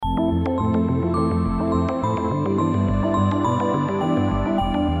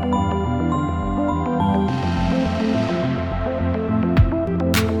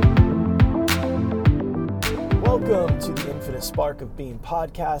of Being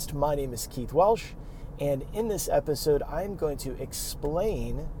podcast. My name is Keith Welsh, and in this episode, I'm going to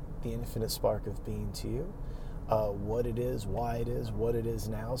explain the Infinite Spark of Being to you, what it is, why it is, what it is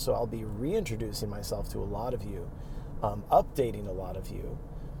now. So I'll be reintroducing myself to a lot of you, updating a lot of you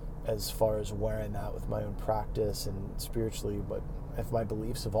as far as where I'm at with my own practice and spiritually, but if my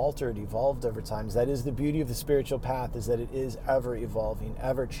beliefs have altered, evolved over time. That is the beauty of the spiritual path, is that it is ever evolving,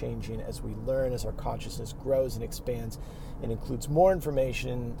 ever changing as we learn, as our consciousness grows and expands and includes more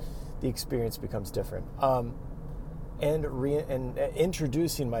information, the experience becomes different. And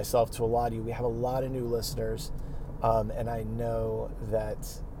introducing myself to a lot of you, we have a lot of new listeners, and I know that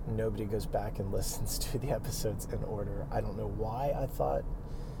nobody goes back and listens to the episodes in order. I don't know why.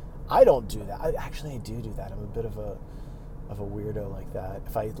 I don't do that. I do that. I'm a bit of a weirdo like that.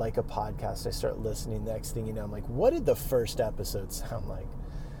 If I like a podcast, I start listening. Next thing you know, I'm like, what did the first episode sound like?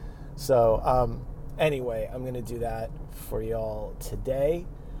 So anyway, I'm going to do that for y'all today.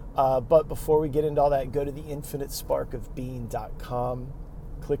 But before we get into all that, go to the infinitesparkofbeing.com,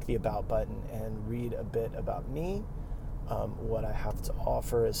 click the About button, and read a bit about me, what I have to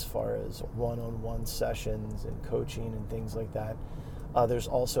offer as far as one-on-one sessions and coaching and things like that. There's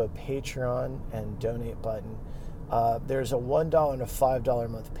also a Patreon and donate button. There's a $1 and a $5 a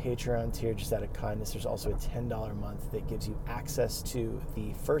month Patreon tier, just out of kindness. There's also a $10 a month that gives you access to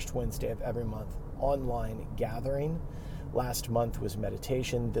the first Wednesday of every month online gathering. Last month was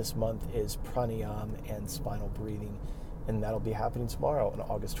meditation. This month is pranayama and spinal breathing, and that'll be happening tomorrow on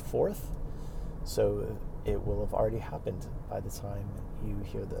August 4th. So it will have already happened by the time you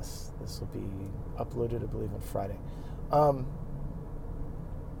hear this. This will be uploaded, I believe, on Friday.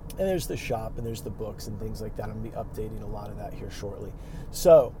 And there's the shop, and there's the books and things like that. I'm going to be updating a lot of that here shortly.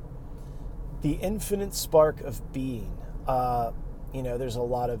 So, the Infinite Spark of Being. There's a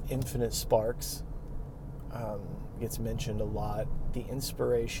lot of infinite sparks. Gets mentioned a lot. The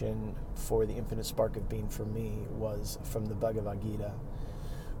inspiration for the Infinite Spark of Being for me was from the Bhagavad Gita,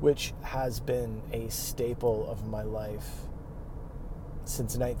 which has been a staple of my life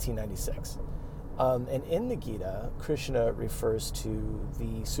since 1996. And in the Gita, Krishna refers to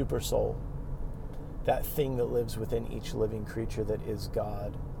the super soul, that thing that lives within each living creature that is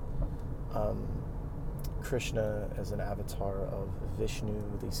God. Krishna as an avatar of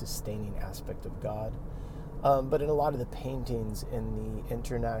Vishnu, the sustaining aspect of God. But in a lot of the paintings in the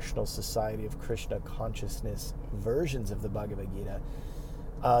International Society of Krishna Consciousness versions of the Bhagavad Gita,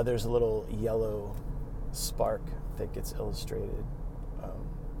 there's a little yellow spark that gets illustrated.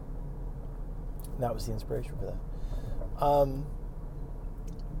 That was the inspiration for that.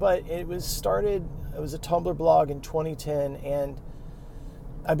 But it was a Tumblr blog in 2010, and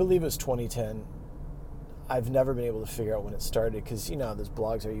I believe it was 2010. I've never been able to figure out when it started, because you know how those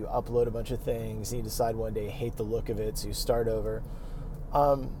blogs are, you upload a bunch of things, and you decide one day you hate the look of it, so you start over.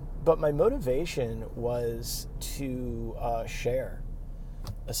 But my motivation was to share,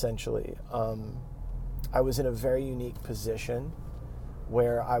 essentially. I was in a very unique position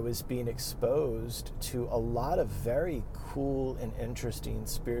where I was being exposed to a lot of very cool and interesting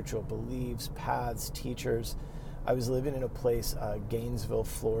spiritual beliefs, paths, teachers. I was living in a place, Gainesville,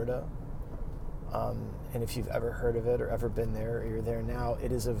 Florida. And if you've ever heard of it or ever been there, or you're there now,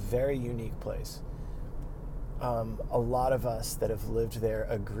 it is a very unique place. A lot of us that have lived there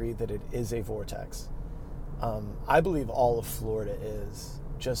agree that it is a vortex. I believe all of Florida is,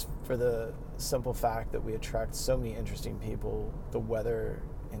 just for the simple fact that we attract so many interesting people, the weather,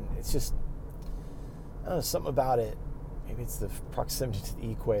 and it's just, I don't know, something about it. Maybe it's the proximity to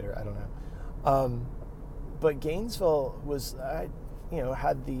the equator, I don't know. But Gainesville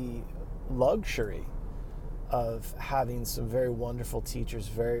had the luxury of having some very wonderful teachers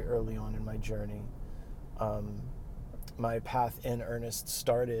very early on in my journey. My path in earnest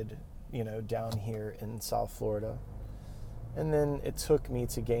started, down here in South Florida. And then it took me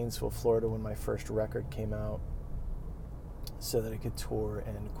to Gainesville, Florida when my first record came out so that I could tour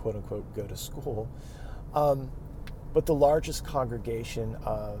and quote-unquote go to school. But the largest congregation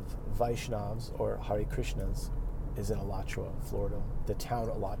of Vaishnavas, or Hare Krishnas, is in Alachua, Florida, the town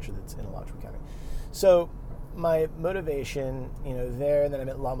Alachua that's in Alachua County. So my motivation, there, and then I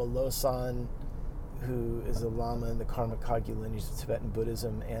met Lama Losan, who is a Lama in the Karma Kagyu lineage of Tibetan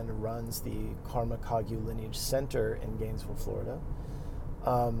Buddhism and runs the Karma Kagyu lineage center in Gainesville, Florida.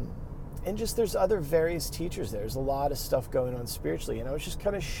 And just there's other various teachers there. There's a lot of stuff going on spiritually, and I was just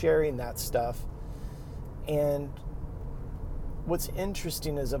kind of sharing that stuff. And what's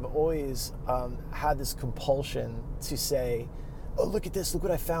interesting is I've always had this compulsion to say, oh, look at this, look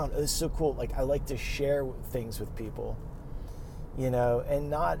what I found. Oh, this is so cool. I like to share things with people, and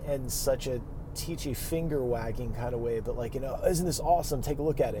not in such a teachy finger wagging kind of way, but like, isn't this awesome? Take a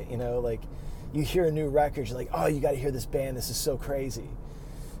look at it. Like you hear a new record, you're like, oh, you got to hear this band. This is so crazy,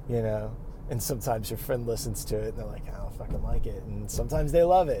 And sometimes your friend listens to it and they're like, I don't fucking like it. And sometimes they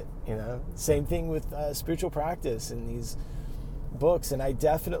love it, Same thing with spiritual practice and these books. And I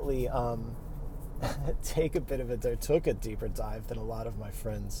definitely took a deeper dive than a lot of my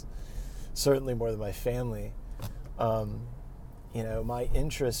friends, certainly more than my family. My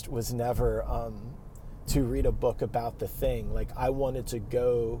interest was never to read a book about the thing. Like I wanted to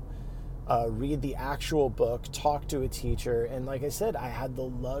go read the actual book, talk to a teacher, and like I said, I had the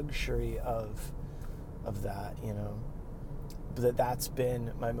luxury of that, But that's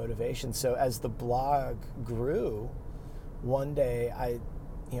been my motivation. So as the blog grew, one day I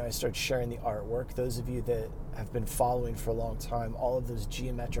started sharing the artwork. Those of you that have been following for a long time, all of those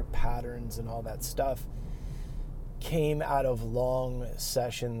geometric patterns and all that stuff came out of long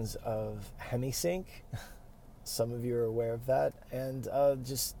sessions of hemisync. Some of you are aware of that, and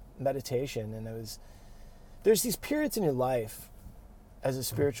just meditation. And there's these periods in your life as a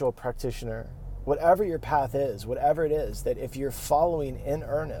spiritual practitioner, whatever your path is, whatever it is, that if you're following in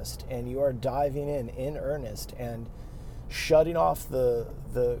earnest and you are diving in earnest and shutting off the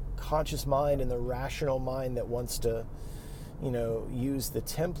conscious mind and the rational mind that wants to use the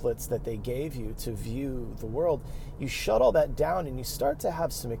templates that they gave you to view the world, you shut all that down and you start to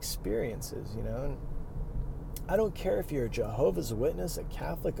have some experiences, And I don't care if you're a Jehovah's Witness, a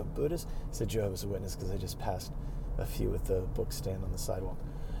Catholic, a Buddhist. I said Jehovah's Witness because I just passed a few with the book stand on the sidewalk.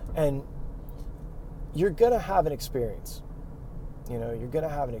 And you're going to have an experience. You're going to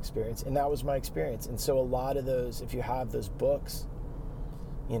have an experience. And that was my experience. And so a lot of those, if you have those books,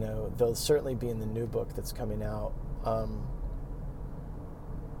 they'll certainly be in the new book that's coming out.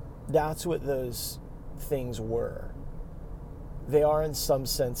 That's what those things were. They are in some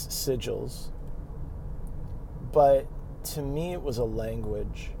sense sigils, but to me it was a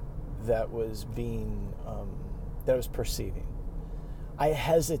language that was that I was perceiving. I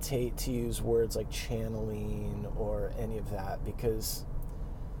hesitate to use words like channeling or any of that because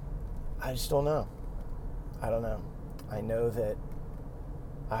I just don't know. I don't know. I know that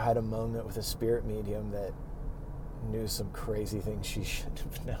I had a moment with a spirit medium that knew some crazy things she shouldn't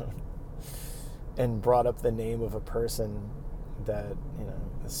have known and brought up the name of a person that,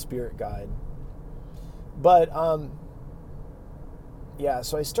 a spirit guide. But,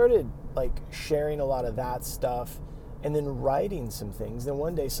 so I started like sharing a lot of that stuff and then writing some things. Then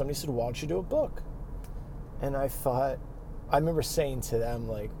one day somebody said, why don't you do a book? And I remember saying to them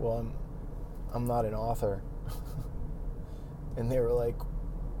like, well, I'm not an author. And they were like,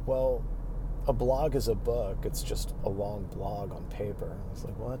 well, a blog is a book. It's just a long blog on paper. I was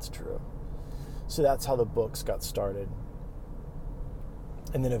like, well, that's true. So that's how the books got started.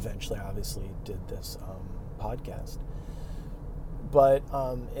 And then eventually, obviously, did this podcast. But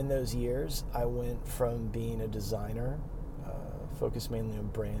in those years, I went from being a designer, focused mainly on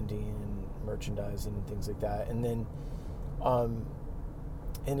branding and merchandising and things like that, and then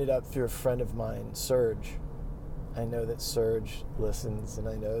ended up through a friend of mine, Serge. I know that Serge listens, and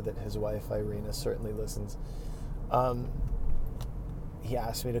I know that his wife, Irina, certainly listens. He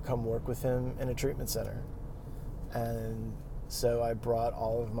asked me to come work with him in a treatment center. And so I brought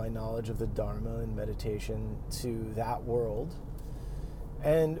all of my knowledge of the Dharma and meditation to that world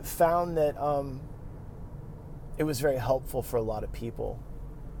and found that it was very helpful for a lot of people.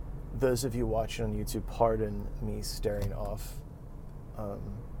 Those of you watching on YouTube, pardon me staring off.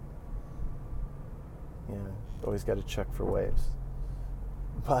 Always got to check for waves.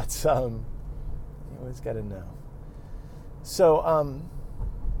 But you always got to know. So, I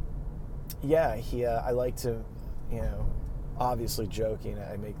like to, obviously joking,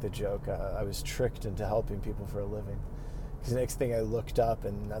 I make the joke, I was tricked into helping people for a living. Because the next thing I looked up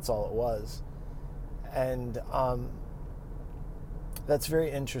and that's all it was. And that's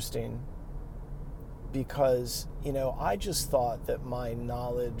very interesting because, I just thought that my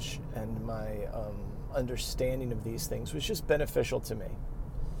knowledge and my understanding of these things was just beneficial to me.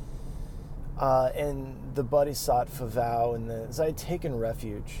 And the Bodhisattva vow, as I had taken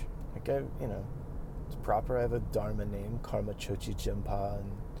refuge, like it's proper. I have a Dharma name, Karma Chochi Jimpa, and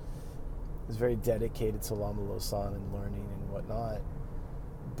I was very dedicated to Lama Losan and learning and whatnot.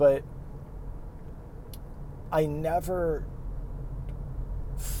 But I never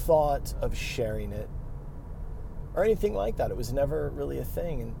thought of sharing it or anything like that. It was never really a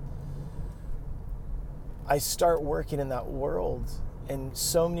thing. And I start working in that world, and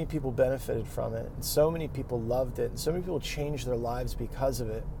so many people benefited from it, and so many people loved it, and so many people changed their lives because of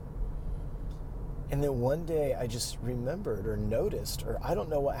it. And then one day I just remembered or noticed, or I don't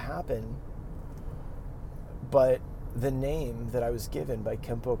know what happened, But the name that I was given by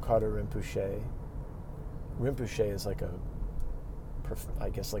Khenpo Kata Rinpoche is like I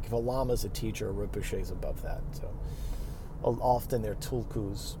guess like if a lama is a teacher, a Rinpoche is above that. So often they're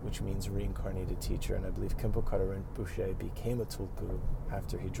tulkus, which means reincarnated teacher, and I believe Khenpo Kata Rinpoche became a tulku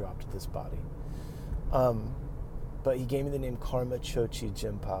after he dropped this body. But he gave me the name Karma Chochi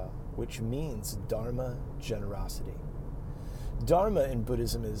Jinpa, which means Dharma generosity. Dharma in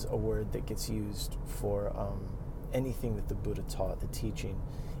Buddhism is a word that gets used for anything that the Buddha taught, the teaching.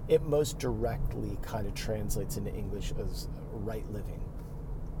 It most directly kind of translates into English as right living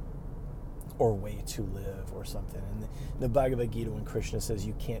or way to live or something. And the Bhagavad Gita, when Krishna says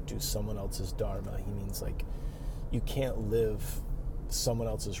you can't do someone else's dharma, he means like you can't live someone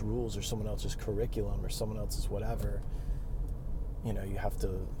else's rules or someone else's curriculum or someone else's whatever. You know, you have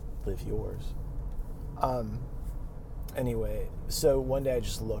to live yours. Anyway, so one day I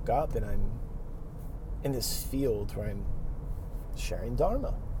just look up and I'm in this field where I'm sharing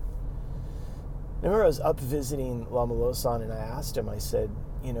dharma. I remember I was up visiting Lama Losan and I asked him, I said,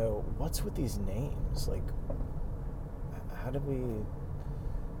 you know, what's with these names? Like, how did we,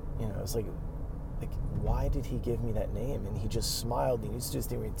 you know, it's like, why did he give me that name? And he just smiled and he used to do this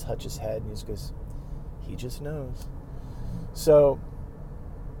thing where he'd touch his head and he just goes, he just knows. So,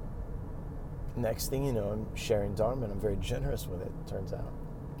 next thing you know, I'm sharing dharma and I'm very generous with it, turns out.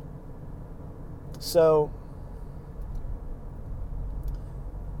 So,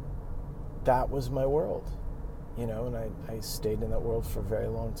 that was my world, you know, and I stayed in that world for a very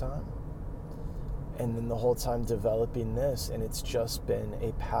long time. And then the whole time developing this, and it's just been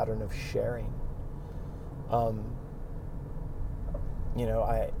a pattern of sharing. You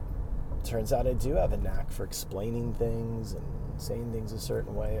know, turns out I do have a knack for explaining things and saying things a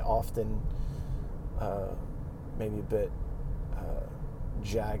certain way, often maybe a bit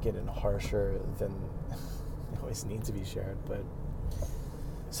jagged and harsher than always need to be shared, but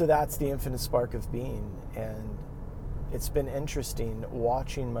so that's the infinite spark of being, and it's been interesting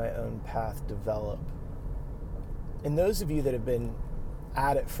watching my own path develop. And those of you that have been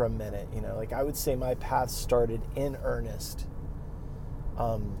at it for a minute, you know, like I would say my path started in earnest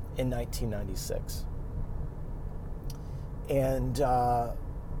in 1996. And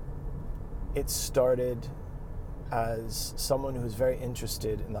it started as someone who was very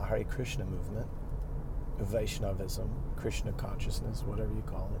interested in the Hare Krishna movement, Vaishnavism, Krishna consciousness, whatever you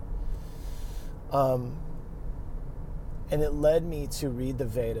call it. And it led me to read the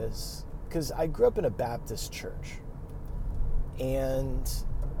Vedas, because I grew up in a Baptist church. And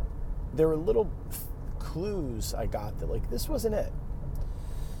there were little clues I got that, like, this wasn't it.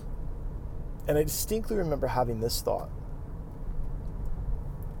 And I distinctly remember having this thought.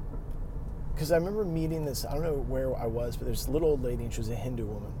 Because I remember meeting this, I don't know where I was, but there's this little old lady, and she was a Hindu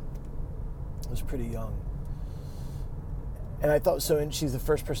woman. I was pretty young. And I thought, so, and she's the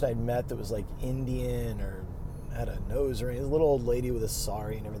first person I'd met that was like Indian or had a nose or anything, a little old lady with a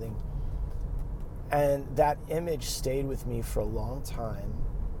sari and everything. And that image stayed with me for a long time.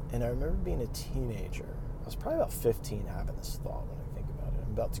 And I remember being a teenager. I was probably about 15 having this thought when I think about it.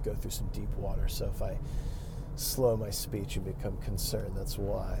 I'm about to go through some deep water, so if I slow my speech and become concerned, that's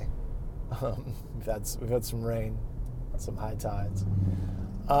why. We've had some rain, some high tides.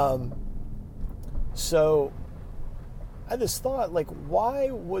 So I had this thought, like,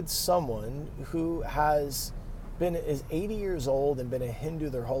 why would someone who is 80 years old and been a Hindu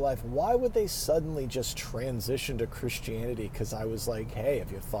their whole life, why would they suddenly just transition to Christianity? Because I was like, hey,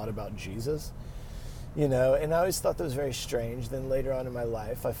 have you thought about Jesus? You know, and I always thought that was very strange. Then later on in my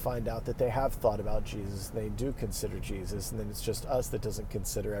life, I find out that they have thought about Jesus. They do consider Jesus, and then it's just us that doesn't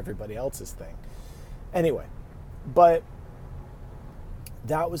consider everybody else's thing. Anyway, but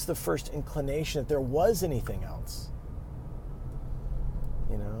that was the first inclination that there was anything else.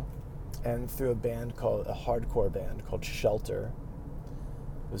 You know? And through a hardcore band called Shelter,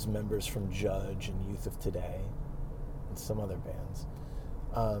 it was members from Judge and Youth of Today, and some other bands.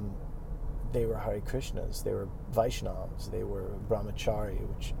 They were Hare Krishnas, they were Vaishnavas, they were Brahmachari,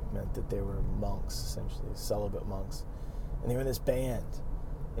 which meant that they were monks, essentially, celibate monks. And they were in this band.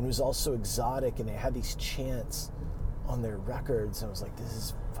 And it was also exotic, and they had these chants on their records. And I was like, this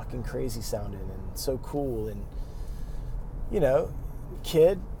is fucking crazy sounding and so cool. And, you know,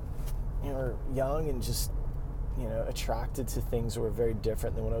 kid, you know, young and just, you know, attracted to things that were very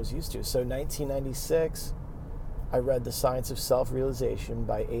different than what I was used to. So 1996, I read The Science of Self-Realization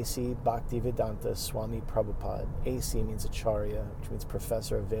by A.C. Bhaktivedanta Swami Prabhupada. A.C. means Acharya, which means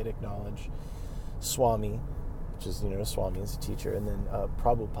Professor of Vedic Knowledge. Swami, which is, you know, Swami is a teacher. And then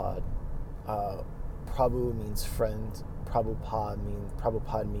Prabhupada. Prabhu means friend.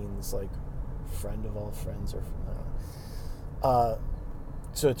 Prabhupada means like friend of all friends, or I don't know.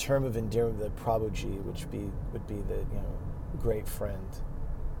 So a term of endearment, the Prabhuji, which would be the great friend,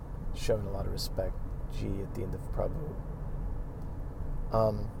 showing a lot of respect. G at the end of Prabhu.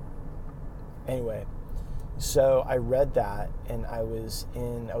 Anyway, so I read that, and I was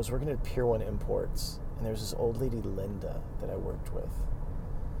working at Pier 1 Imports, and there was this old lady, Linda, that I worked with.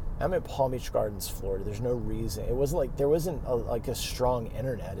 I'm in Palm Beach Gardens, Florida. There's no reason. It wasn't like there wasn't a strong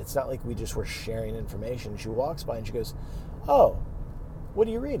internet. It's not like we just were sharing information. She walks by and she goes, "Oh, what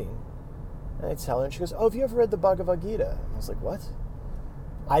are you reading?" And I tell her, and she goes, "Oh, have you ever read the Bhagavad Gita?" And I was like, "What?"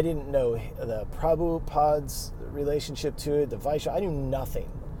 I didn't know the Prabhupada's relationship to it, the Vaishnava. I knew nothing.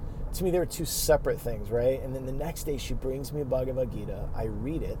 To me, they were two separate things, right? And then the next day, she brings me a Bhagavad Gita. I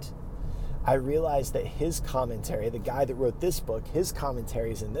read it. I realized that his commentary, the guy that wrote this book, his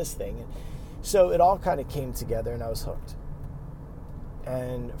commentary is in this thing. So it all kind of came together, and I was hooked.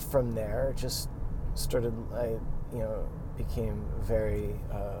 And from there, it just started, became very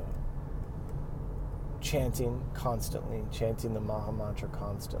chanting constantly, chanting the Maha Mantra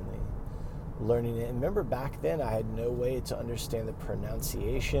constantly, learning it. And remember, back then, I had no way to understand the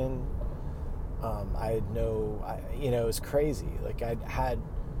pronunciation. It was crazy. Like, I'd had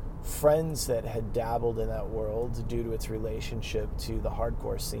friends that had dabbled in that world due to its relationship to the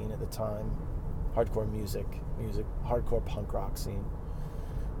hardcore scene at the time, hardcore music, hardcore punk rock scene.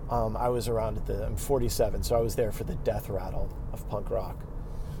 I was around I'm 47, so I was there for the death rattle of punk rock.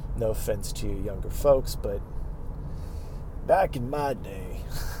 No offense to you younger folks, but back in my day,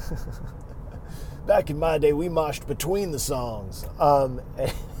 we moshed between the songs. I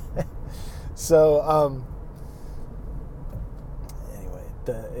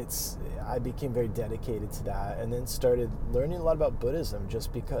became very dedicated to that, and then started learning a lot about Buddhism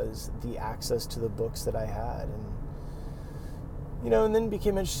just because the access to the books that I had, and then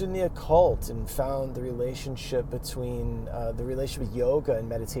became interested in the occult and found the relationship between with yoga and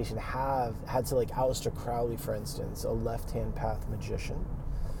meditation had to, like Aleister Crowley, for instance, a left-hand path magician.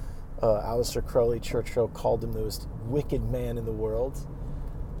 Aleister Crowley, Churchill called him the most wicked man in the world.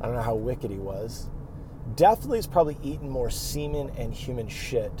 I don't know how wicked he was. Definitely has probably eaten more semen and human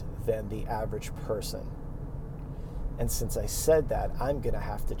shit than the average person. And since I said that, I'm going to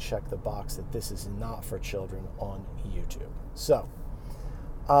have to check the box that this is not for children on YouTube. So,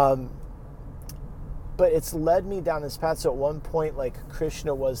 but it's led me down this path. So at one point, like,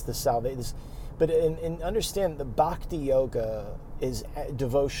 Krishna was the salvation. But understand the Bhakti yoga is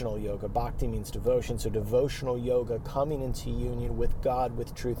devotional yoga. Bhakti means devotion. So devotional yoga, coming into union with God,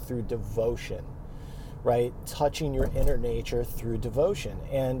 with truth through devotion. Right? Touching your inner nature through devotion.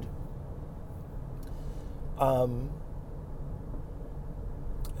 And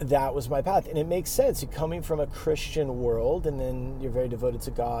that was my path. And it makes sense. You're coming from a Christian world, and then you're very devoted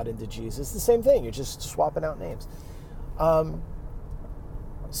to God and to Jesus. It's the same thing. You're just swapping out names.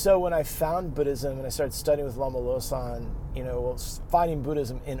 So when I found Buddhism and I started studying with Lama Losan, finding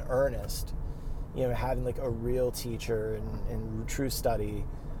Buddhism in earnest, having like a real teacher and true study,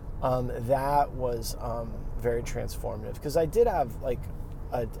 that was very transformative, because I did have like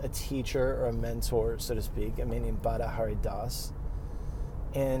a teacher or a mentor, so to speak, a man named Bada Haridas,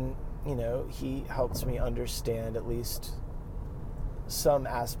 and he helped me understand at least some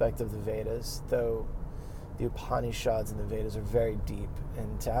aspect of the Vedas, though the Upanishads and the Vedas are very deep,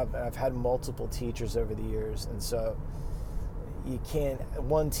 and I've had multiple teachers over the years, and so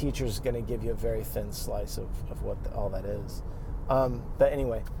one teacher is going to give you a very thin slice of what all that is. But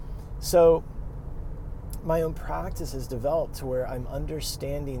anyway, so my own practice has developed to where I'm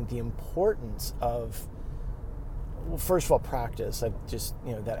understanding the importance of, well, first of all, practice. I just,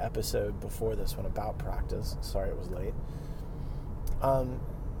 that episode before this one about practice, sorry it was late,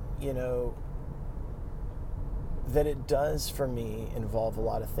 that it does for me involve a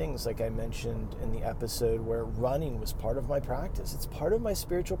lot of things. Like I mentioned in the episode where running was part of my practice. It's part of my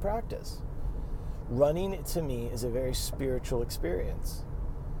spiritual practice. Running to me is a very spiritual experience.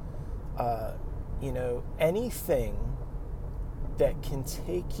 Anything that can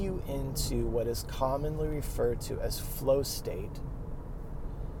take you into what is commonly referred to as flow state,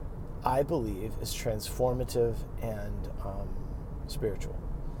 I believe, is transformative and spiritual.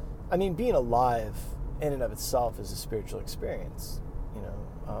 I mean, being alive in and of itself is a spiritual experience.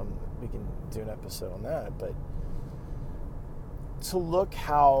 We can do an episode on that, but to look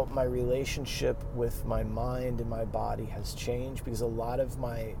how my relationship with my mind and my body has changed, because a lot of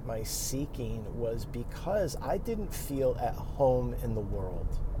my seeking was because I didn't feel at home in the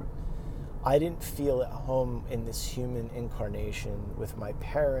world. I didn't feel at home in this human incarnation with my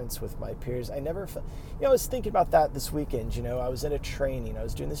parents, with my peers. I never felt, I was thinking about that this weekend. I was at a training, I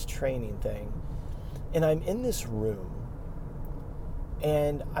was doing this training thing, and I'm in this room,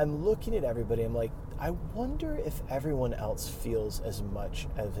 and I'm looking at everybody. I'm like, I wonder if everyone else feels as much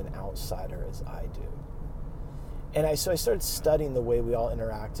as an outsider as I do. And so I started studying the way we all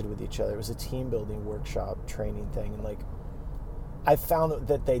interacted with each other. It was a team building workshop training thing. And I found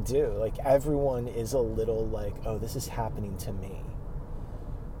that they do. Everyone is a little oh, this is happening to me.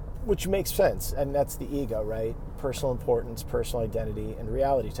 Which makes sense. And that's the ego, right? Personal importance, personal identity, and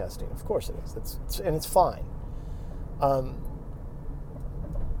reality testing. Of course it is. And it's fine.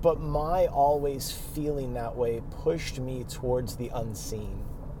 But my always feeling that way pushed me towards the unseen.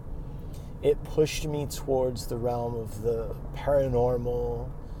 It pushed me towards the realm of the paranormal,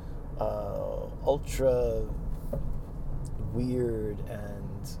 ultra weird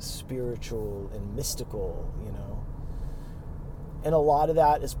and spiritual and mystical, And a lot of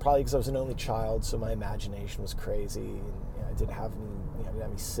that is probably because I was an only child, so my imagination was crazy. And, I didn't have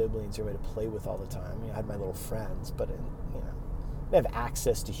any siblings or way to play with all the time. I had my little friends, but I didn't have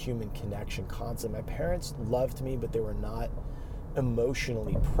access to human connection constantly. My parents loved me, but they were not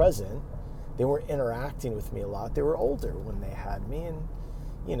emotionally present. They weren't interacting with me a lot. They were older when they had me, and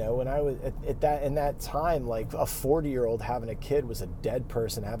when I was at that time, a 40-year-old having a kid was a dead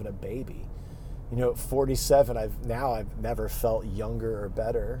person having a baby. At 47, I've never felt younger or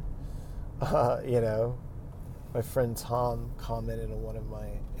better. My friend Tom commented on one of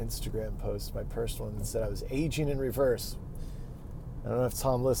my Instagram posts, my personal one, and said I was aging in reverse. I don't know if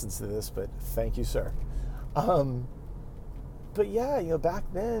Tom listens to this, but thank you, sir. But yeah, back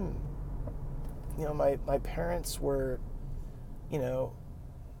then, my parents were,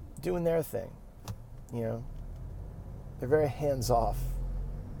 doing their thing. They're very hands-off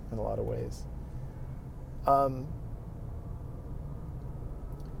in a lot of ways.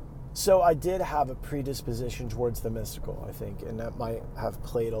 So I did have a predisposition towards the mystical, I think, and that might have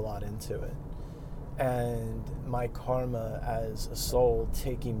played a lot into it. And my karma as a soul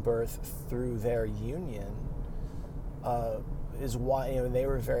taking birth through their union is why, they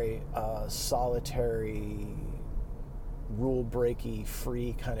were very solitary, rule-breaky,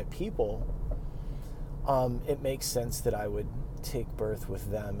 free kind of people. It makes sense that I would take birth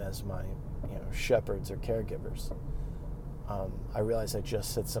with them as my, shepherds or caregivers. I realized I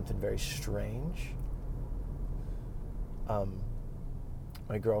just said something very strange.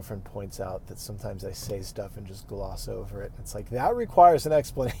 My girlfriend points out that sometimes I say stuff and just gloss over it. It's that requires an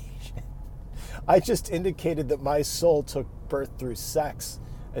explanation. I just indicated that my soul took birth through sex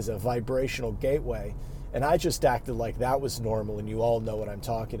as a vibrational gateway, and I just acted like that was normal, and you all know what I'm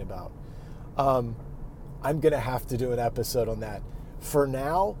talking about. I'm going to have to do an episode on that. For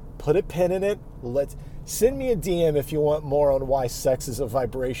now, put a pin in it. Send me a DM if you want more on why sex is a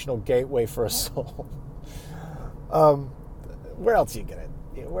vibrational gateway for a soul. Where else are you gonna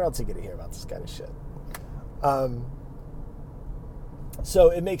hear about this kind of shit? So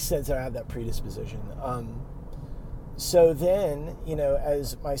it makes sense that I have that predisposition. So then,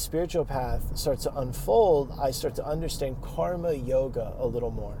 as my spiritual path starts to unfold, I start to understand karma yoga a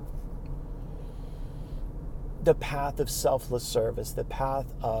little more. The path of selfless service, the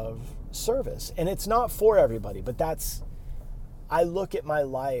path of service. And it's not for everybody, but I look at my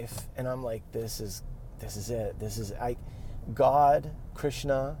life and I'm like, this is it. God,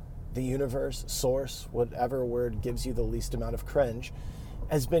 Krishna, the universe, source, whatever word gives you the least amount of cringe,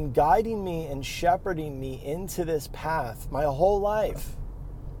 has been guiding me and shepherding me into this path my whole life.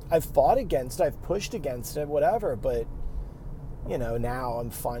 I've fought against it, I've pushed against it, whatever, but, now I'm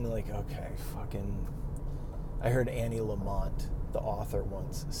finally okay, fucking... I heard Annie Lamont, the author,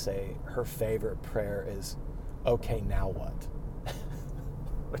 once say her favorite prayer is, okay, now what?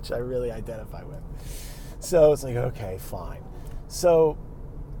 Which I really identify with. So it's okay, fine. So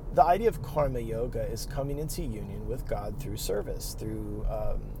the idea of karma yoga is coming into union with God through service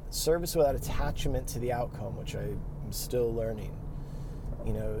service without attachment to the outcome, which I am still learning.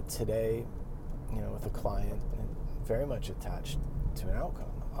 Today, with a client, very much attached to an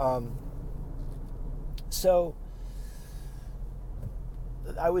outcome. So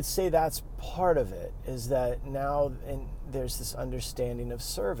I would say that's part of it, is that now there's this understanding of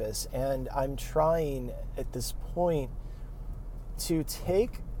service, and I'm trying at this point to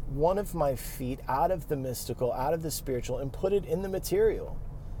take one of my feet out of the mystical, out of the spiritual, and put it in the material,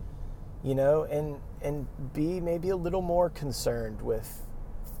 and be maybe a little more concerned with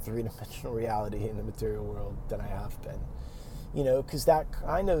three-dimensional reality in the material world than I have been, because that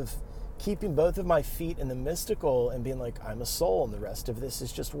kind of keeping both of my feet in the mystical and being like, I'm a soul and the rest of this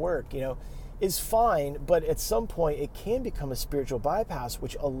is just work, is fine. But at some point it can become a spiritual bypass,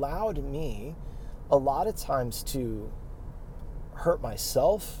 which allowed me a lot of times to hurt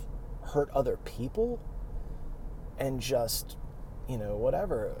myself, hurt other people, and just,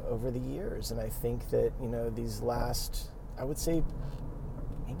 whatever over the years. And I think that, these last, I would say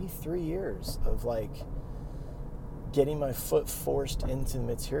maybe 3 years of like getting my foot forced into the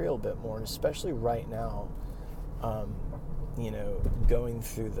material a bit more, and especially right now, going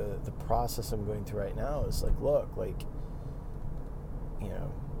through the process I'm going through right now is like, look, like,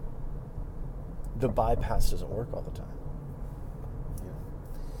 the bypass doesn't work all the time.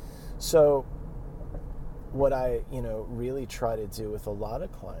 So what I, really try to do with a lot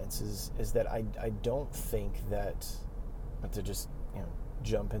of clients is that I don't think that, to just,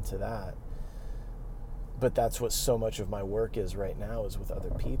 jump into that, but that's what so much of my work is right now, is with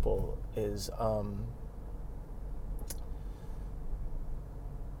other people, is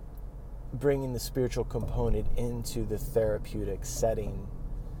bringing the spiritual component into the therapeutic setting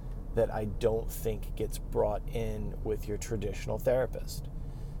that I don't think gets brought in with your traditional therapist.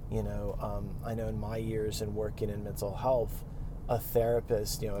 I know in my years in working in mental health, a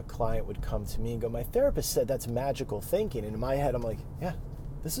therapist, a client would come to me and go, my therapist said that's magical thinking. And in my head, I'm like, yeah,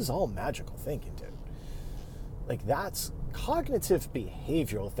 this is all magical thinking, dude. Like, that's cognitive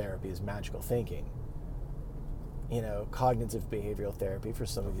behavioral therapy is magical thinking. Cognitive behavioral therapy, for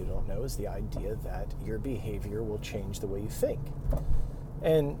some of you who don't know, is the idea that your behavior will change the way you think.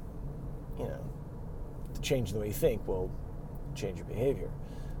 And, changing the way you think will change your behavior.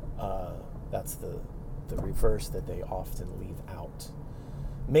 That's the reverse that they often leave out,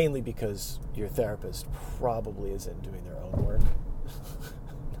 mainly because your therapist probably isn't doing their own work.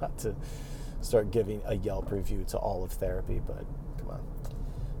 Not to start giving a Yelp review to all of therapy, but come on.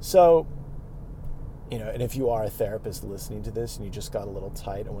 So, and if you are a therapist listening to this and you just got a little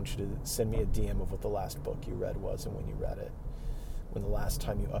tight, I want you to send me a DM of what the last book you read was and when you read it, when the last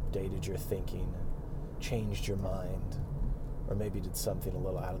time you updated your thinking, changed your mind, or maybe did something a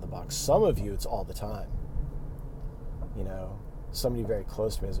little out of the box. Some of you, it's all the time. Somebody very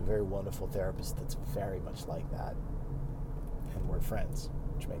close to me is a very wonderful therapist that's very much like that. And we're friends,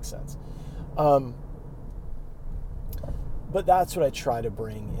 which makes sense. But that's what I try to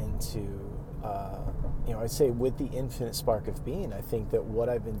bring into, I say with the infinite spark of being. I think that what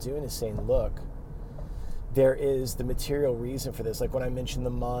I've been doing is saying, look, there is the material reason for this. Like when I mentioned the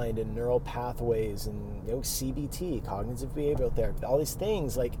mind and neural pathways and CBT, cognitive behavioral therapy, all these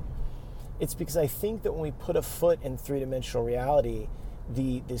things, like, it's because I think that when we put a foot in three-dimensional reality,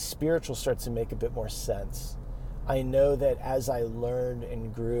 the spiritual starts to make a bit more sense. I know that as I learned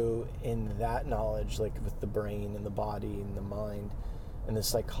and grew in that knowledge, like with the brain and the body and the mind and the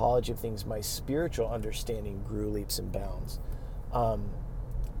psychology of things, my spiritual understanding grew leaps and bounds.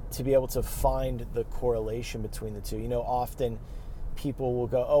 To be able to find the correlation between the two. Often people will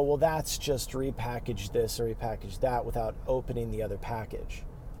go, oh, well, that's just repackage this or repackage that without opening the other package.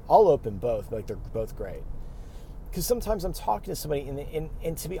 I'll open both, like they're both great. Because sometimes I'm talking to somebody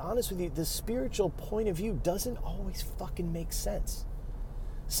and to be honest with you, the spiritual point of view doesn't always fucking make sense.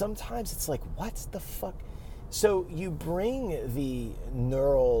 Sometimes it's like, what the fuck? So you bring the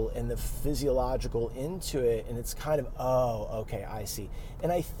neural and the physiological into it, and it's kind of, oh, okay, I see. And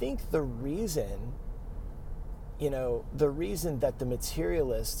I think the reason that the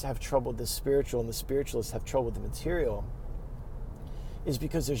materialists have trouble with the spiritual and the spiritualists have trouble with the material is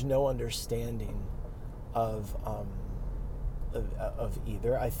because there's no understanding of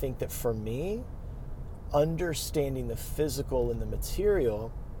either. I think that for me, understanding the physical and the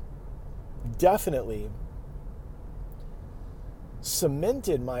material definitely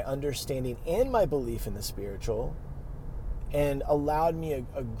cemented my understanding and my belief in the spiritual and allowed me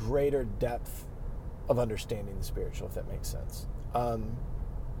a greater depth of understanding the spiritual, if that makes sense.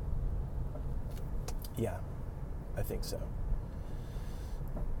 Yeah, I think so.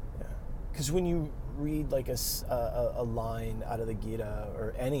 Yeah, because when you read like a line out of the Gita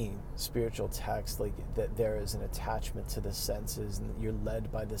or any spiritual text, like that there is an attachment to the senses and you're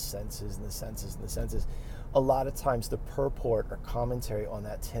led by the senses and the senses and the senses. A lot of times the purport or commentary on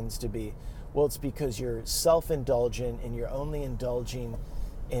that tends to be, well, it's because you're self-indulgent and you're only indulging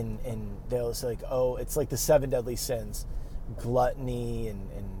in they'll say like, oh, it's like the 7 deadly sins, gluttony and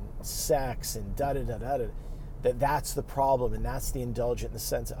sex and da-da-da-da-da. That's the problem, and that's the indulgent in the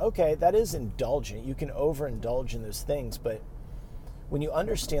sense, okay, that is indulgent. You can overindulge in those things, but when you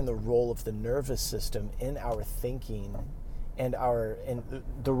understand the role of the nervous system in our thinking and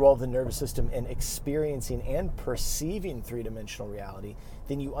the role of the nervous system in experiencing and perceiving three-dimensional reality,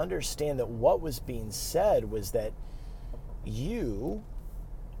 then you understand that what was being said was that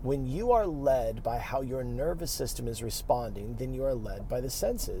when you are led by how your nervous system is responding, then you are led by the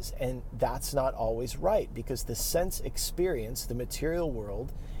senses. And that's not always right, because the sense experience, the material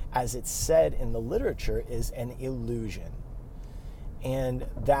world, as it's said in the literature, is an illusion. And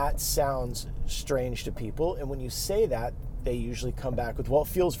that sounds strange to people. And when you say that, they usually come back with, well, it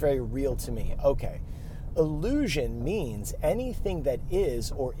feels very real to me. Okay. Illusion means anything that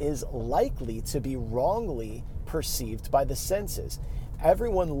is or is likely to be wrongly perceived by the senses.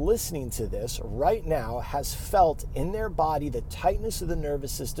 Everyone listening to this right now has felt in their body the tightness of the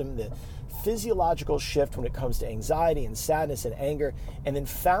nervous system, the physiological shift when it comes to anxiety and sadness and anger, and then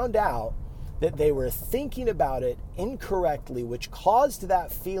found out that they were thinking about it incorrectly, which caused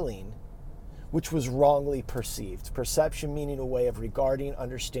that feeling, which was wrongly perceived. Perception meaning a way of regarding,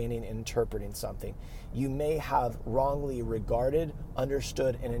 understanding, and interpreting something. You may have wrongly regarded,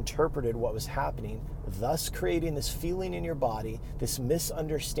 understood, and interpreted what was happening, thus creating this feeling in your body, this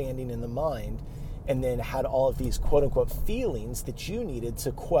misunderstanding in the mind, and then had all of these quote-unquote feelings that you needed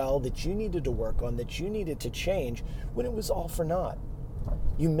to quell, that you needed to work on, that you needed to change, when it was all for naught.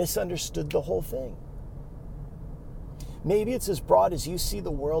 You misunderstood the whole thing. Maybe it's as broad as you see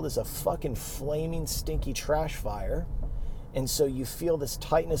the world as a fucking flaming, stinky trash fire, and so you feel this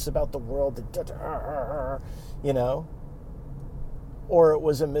tightness about the world, you know? Or it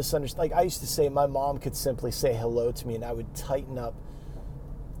was a misunderstanding. Like I used to say, my mom could simply say hello to me, and I would tighten up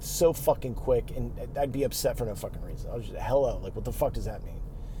so fucking quick, and I'd be upset for no fucking reason. I was just, hello, like what the fuck does that mean?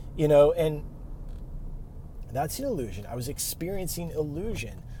 You know, and that's an illusion. I was experiencing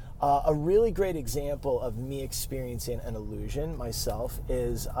illusion. A really great example of me experiencing an illusion myself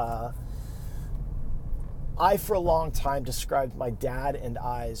is I, for a long time, described my dad and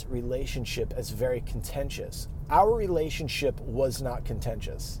I's relationship as very contentious. Our relationship was not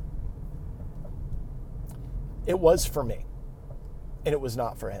contentious. It was for me, and it was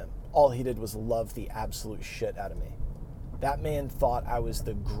not for him. All he did was love the absolute shit out of me. That man thought I was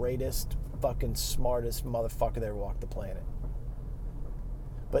the greatest, fucking smartest motherfucker that ever walked the planet.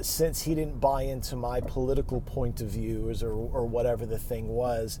 But since he didn't buy into my political point of views or whatever the thing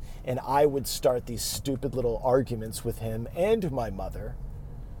was, and I would start these stupid little arguments with him and my mother,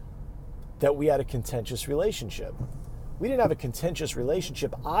 that we had a contentious relationship. We didn't have a contentious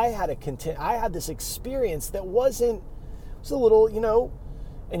relationship. I had this experience that was a little, you know,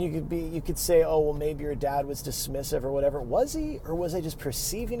 and you could say, oh, well, maybe your dad was dismissive or whatever. Was he? Or was I just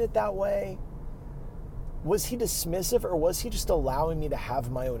perceiving it that way? Was he dismissive, or was he just allowing me to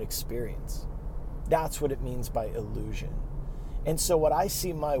have my own experience? That's what it means by illusion. And so what I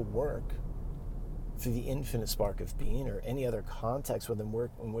see my work through the infinite spark of being, or any other context in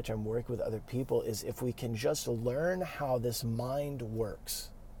which I'm working with other people, is if we can just learn how this mind works,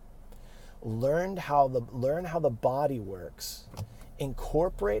 learn how the body works,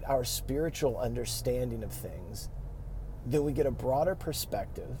 incorporate our spiritual understanding of things, then we get a broader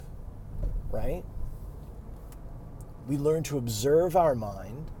perspective, right? We learn to observe our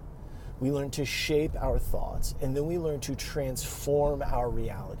mind, we learn to shape our thoughts, and then we learn to transform our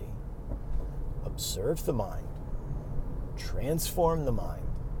reality. Observe the mind, transform the mind,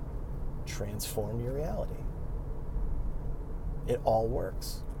 transform your reality. It all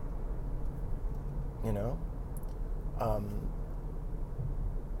works, you know?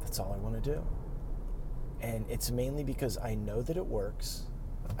 That's all I want to do. And it's mainly because I know that it works.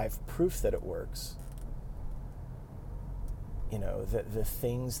 I have proof that it works. You know, the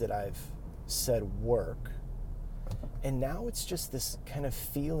things that I've said work. And now it's just this kind of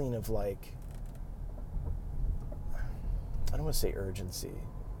feeling of like, I don't want to say urgency,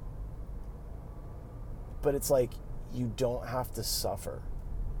 but it's like you don't have to suffer.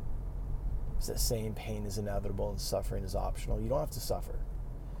 It's that saying, pain is inevitable and suffering is optional. You don't have to suffer.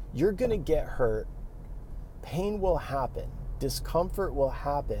 You're going to get hurt. Pain will happen. Discomfort will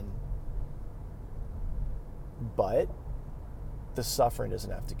happen. But the suffering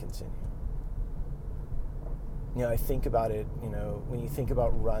doesn't have to continue. You know, I think about it, you know, when you think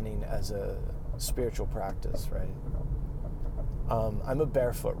about running as a spiritual practice, right? I'm a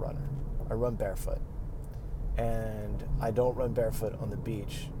barefoot runner. I run barefoot. And I don't run barefoot on the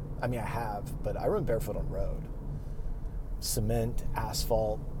beach. I mean, I have, but I run barefoot on road. Cement,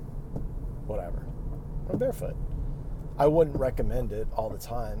 asphalt, whatever. I run barefoot. I wouldn't recommend it all the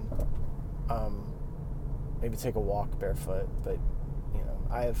time. Maybe take a walk barefoot, but you know,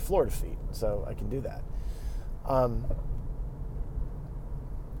 I have Florida feet, so I can do that.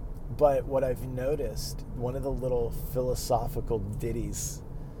 But what I've noticed, one of the little philosophical ditties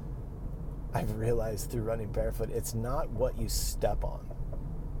I've realized through running barefoot, it's not what you step on.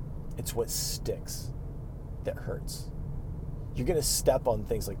 It's what sticks that hurts. You're going to step on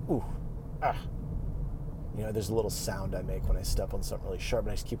things like, ooh, ah. You know, there's a little sound I make when I step on something really sharp,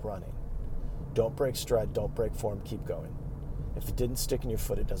 and I just keep running. Don't break stride, don't break form, keep going. If it didn't stick in your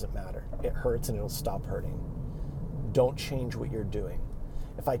foot, it doesn't matter. It hurts and it'll stop hurting. Don't change what you're doing.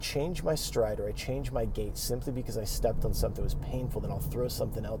 If I change my stride or I change my gait simply because I stepped on something that was painful, then I'll throw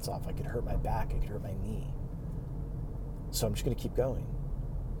something else off. I could hurt my back, I could hurt my knee. So I'm just going to keep going.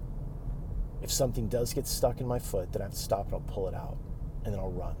 If something does get stuck in my foot, then I have to stop and I'll pull it out, and then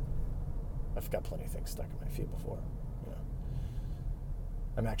I'll run. I've got plenty of things stuck in my feet before. You know,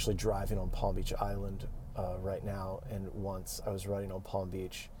 I'm actually driving on Palm Beach Island right now, and once I was running on Palm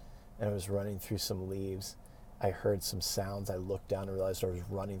Beach, and I was running through some leaves. I heard some sounds. I looked down and realized I was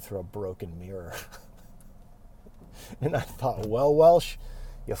running through a broken mirror. And I thought, well, Welsh,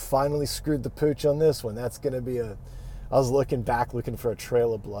 you finally screwed the pooch on this one. That's going to be I was looking back, looking for a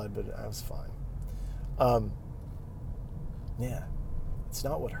trail of blood, but I was fine. Yeah, it's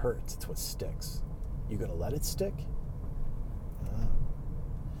not what hurts, it's what sticks. You going to let it stick?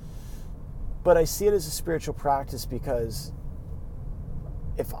 But I see it as a spiritual practice because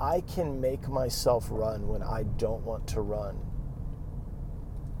if I can make myself run when I don't want to run,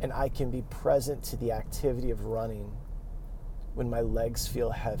 and I can be present to the activity of running when my legs feel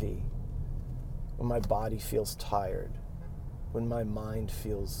heavy, when my body feels tired, when my mind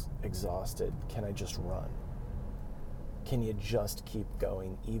feels exhausted, can I just run? Can you just keep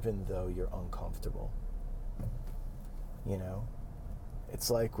going even though you're uncomfortable? You know? It's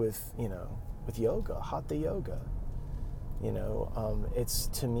like with yoga, hatha yoga. You know, it's,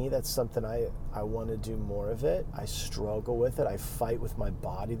 to me, that's something I want to do more of it. I struggle with it. I fight with my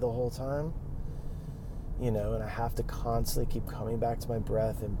body the whole time, you know, and I have to constantly keep coming back to my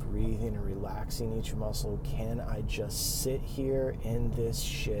breath and breathing and relaxing each muscle. Can I just sit here in this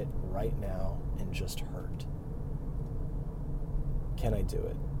shit right now and just hurt? Can I do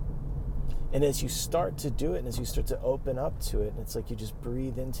it? And as you start to do it, and as you start to open up to it, and it's like you just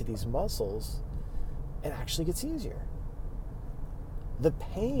breathe into these muscles, it actually gets easier. The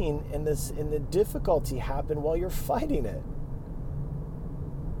pain and the difficulty happen while you're fighting it.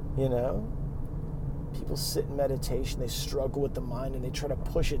 You know? People sit in meditation, they struggle with the mind, and they try to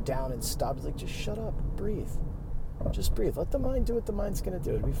push it down and stop. It's like, just shut up, breathe. Just breathe. Let the mind do what the mind's going to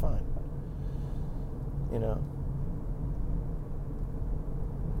do. It'll be fine. You know?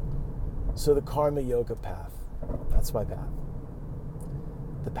 So the Karma Yoga path, that's my path.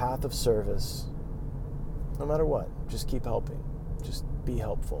 The path of service, no matter what, just keep helping. Just be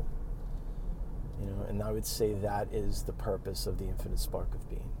helpful. You know, and I would say that is the purpose of the Infinite Spark of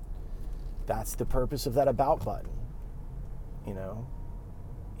Being. That's the purpose of that about button. You know,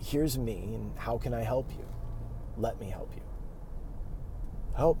 here's me, and how can I help you? Let me help you.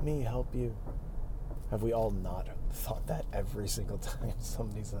 Help me help you. Have we all not thought that every single time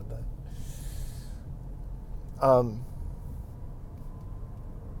somebody said that?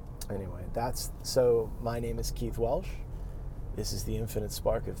 Anyway, so my name is Keith Welsh. This is the Infinite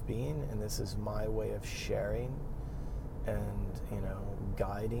Spark of Being, and this is my way of sharing and, you know,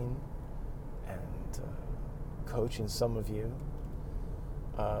 guiding and coaching some of you.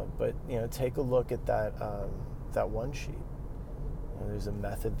 But, you know, take a look at that one sheet. You know, there's a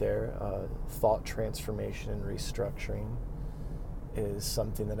method there. Thought transformation and restructuring is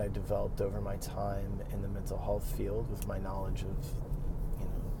something that I developed over my time in the mental health field with my knowledge of, you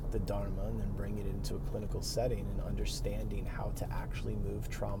know, the Dharma, and then bringing it into a clinical setting and understanding how to actually move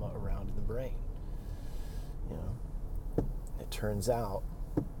trauma around in the brain. You know, it turns out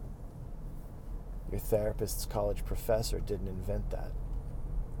your therapist's college professor didn't invent that.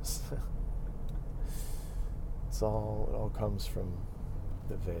 It all comes from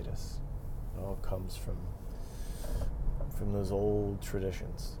the Vedas. It all comes from those old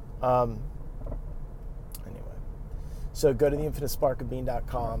traditions. Anyway, so go to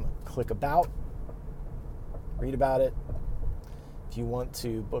theinfinitesparkofbeing.com, click about, read about it. If you want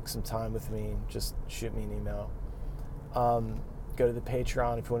to book some time with me, just shoot me an email. Go to the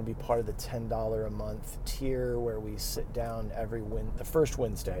Patreon if you want to be part of the $10 a month tier, where we sit down the first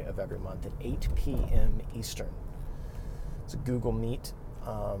Wednesday of every month at 8 p.m. Eastern. It's a Google Meet.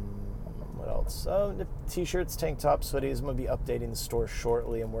 What else? Oh, t-shirts, tank tops, hoodies. I'm going to be updating the store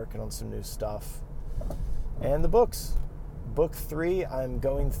shortly. I'm working on some new stuff. And the books. Book 3, I'm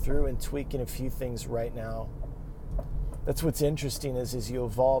going through and tweaking a few things right now. That's what's interesting is you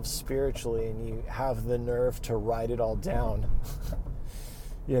evolve spiritually and you have the nerve to write it all down.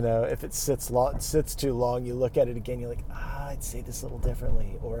 If it sits too long, you look at it again, you're like, I'd say this a little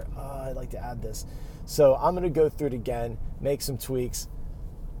differently, or I'd like to add this. So I'm going to go through it again, make some tweaks,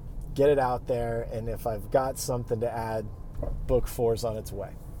 get it out there, and if I've got something to add, book 4's on its way.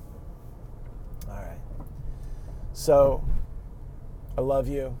 All right. So I love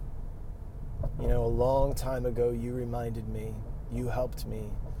you. A long time ago, you reminded me, you helped me,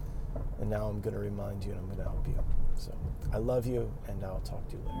 and now I'm going to remind you and I'm going to help you. So I love you, and I'll talk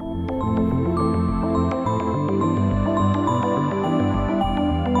to you later.